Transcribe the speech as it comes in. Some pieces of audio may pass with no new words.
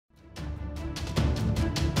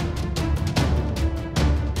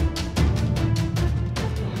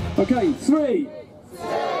Okay, 3, 2,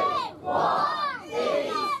 1.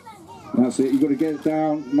 That's it, you've got to get it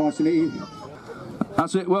down nice and easy.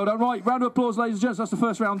 That's it, well done. Right, round of applause, ladies and gents. That's the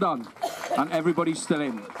first round done. And everybody's still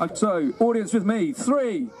in. So, audience with me.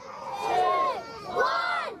 3, 2,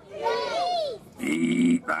 1.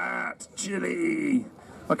 Eat that chili.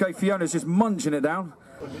 Okay, Fiona's just munching it down.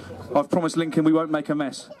 I've promised Lincoln we won't make a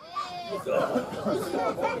mess.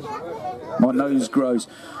 My nose grows.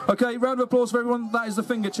 Okay, round of applause for everyone. That is the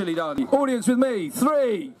finger chili done. Audience with me.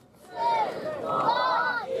 3, 2,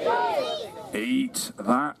 1. Eat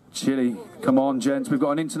that chili. Come on, gents. We've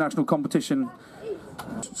got an international competition.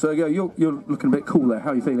 Sergio, you're looking a bit cool there.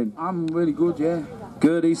 How are you feeling? I'm really good, yeah.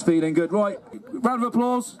 Good, he's feeling good. Right, round of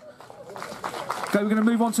applause. Okay, we're going to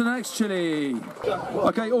move on to the next chili.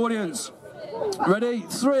 Okay, audience. Ready?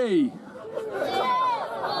 3.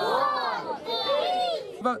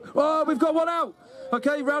 Oh, we've got one out.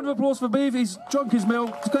 Okay, round of applause for Beef. He's drunk his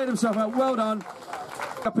milk, cleared himself out. Well done.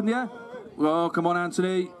 Up in the air. Oh, come on,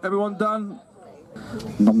 Anthony. Everyone done?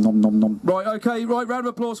 Nom, nom, nom, nom. Right, okay, right, round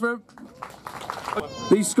of applause for him.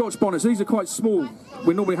 These Scotch bonnets, these are quite small.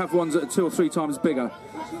 We normally have ones that are 2 or 3 times bigger.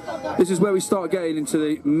 This is where we start getting into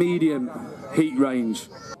the medium heat range.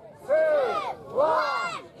 3,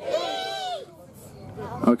 1, heat.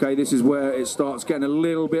 Okay, this is where it starts getting a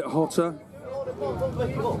little bit hotter.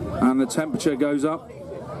 And the temperature goes up.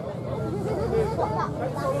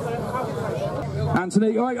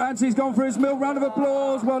 Anthony, all right, Anthony's gone for his milk. Round of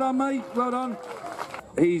applause. Well done, mate. Well done.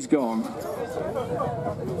 He's gone.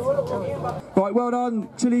 Right, well done.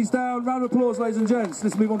 Chili's down. Round of applause, ladies and gents.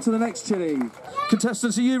 Let's move on to the next chili.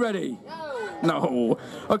 Contestants, are you ready? No.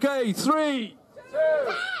 Okay, 3, 2,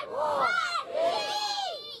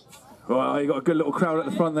 1. Well, you got a good little crowd at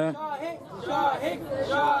the front there.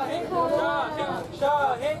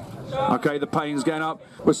 Okay, the pain's getting up.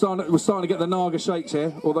 We're starting to get the Naga shakes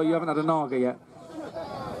here, although you haven't had a Naga yet.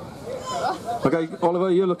 Okay,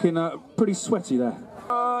 Oliver, you're looking pretty sweaty there.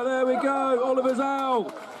 Oh, there we go. Oliver's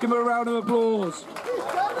out. Give him a round of applause.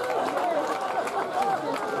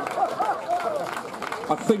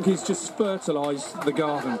 I think he's just fertilised the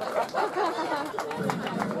garden.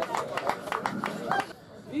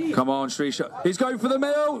 Come on, Shreesha. He's going for the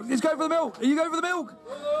milk. He's going for the milk. Are you going for the milk?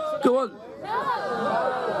 Go on.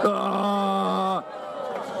 Ah.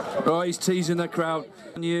 Right, he's teasing the crowd.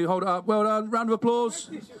 And you hold it up. Well done. Round of applause.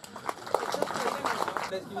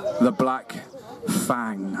 The black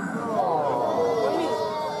fang.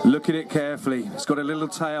 Look at it carefully. It's got a little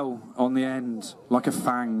tail on the end, like a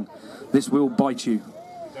fang. This will bite you.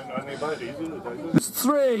 It's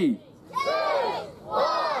 3, 2,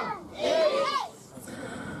 1.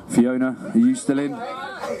 Fiona, are you still in?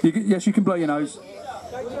 Yes, you can blow your nose.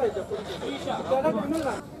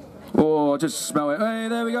 Oh, I just smell it. Hey,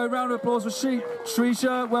 there we go. Round of applause for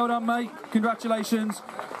Shreesha. Well done, mate. Congratulations.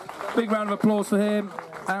 Big round of applause for him.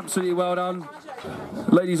 Absolutely well done.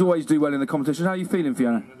 Ladies always do well in the competition. How are you feeling,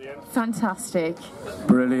 Fiona? Fantastic.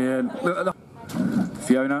 Brilliant.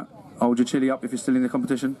 Fiona, hold your chili up if you're still in the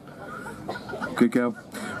competition. Good girl.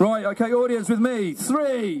 Right, okay, audience with me.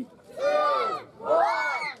 3, 2, 1.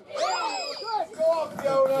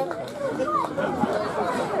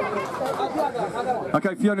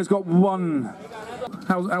 Okay, Fiona's got 1.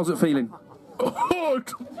 How's it feeling?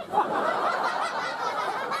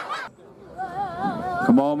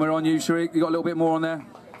 Come on, we're on you, Shahiq. You got a little bit more on there.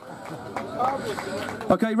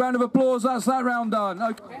 Okay, round of applause. That's that round done.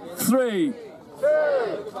 Okay. 3, 2,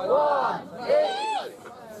 1.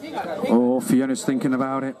 Oh, Fiona's thinking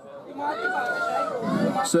about it.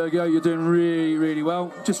 Sergio, you're doing really, really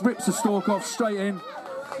well. Just rips the stalk off straight in.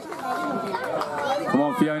 Come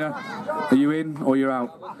on, Fiona. Are you in or you're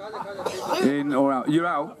out? In or out? You're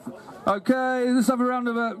out. Okay, let's have a round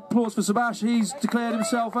of applause for Subash. He's declared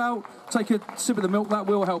himself out. Take a sip of the milk. That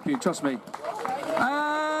will help you, trust me.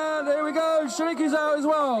 And there we go. Shahiq is out as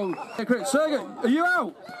well. Sergio, are you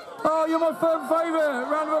out? Oh, you're my firm favourite.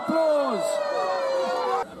 Round of applause.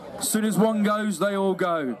 As soon as one goes, they all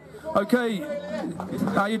go. Okay,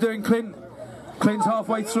 how you doing, Clint? Clint's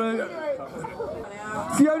halfway through.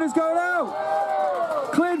 Fiona's going out.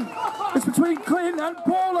 Clint, it's between Clint and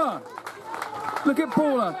Paula. Look at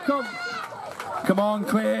Paula. Come on,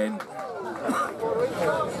 Clint.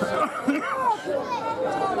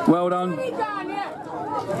 Well done.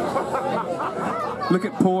 Look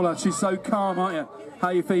at Paula. She's so calm, aren't you? How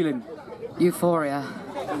are you feeling? Euphoria.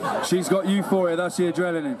 She's got euphoria. That's the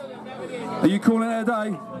adrenaline. Are you calling it a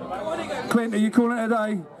day? Clint, are you calling it a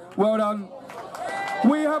day? Well done.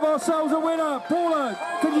 We have ourselves a winner. Paula,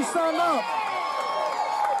 can you stand up?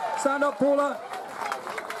 Stand up, Paula.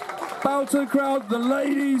 Bow to the crowd, the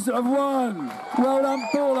ladies have won. Well done,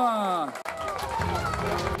 Paula.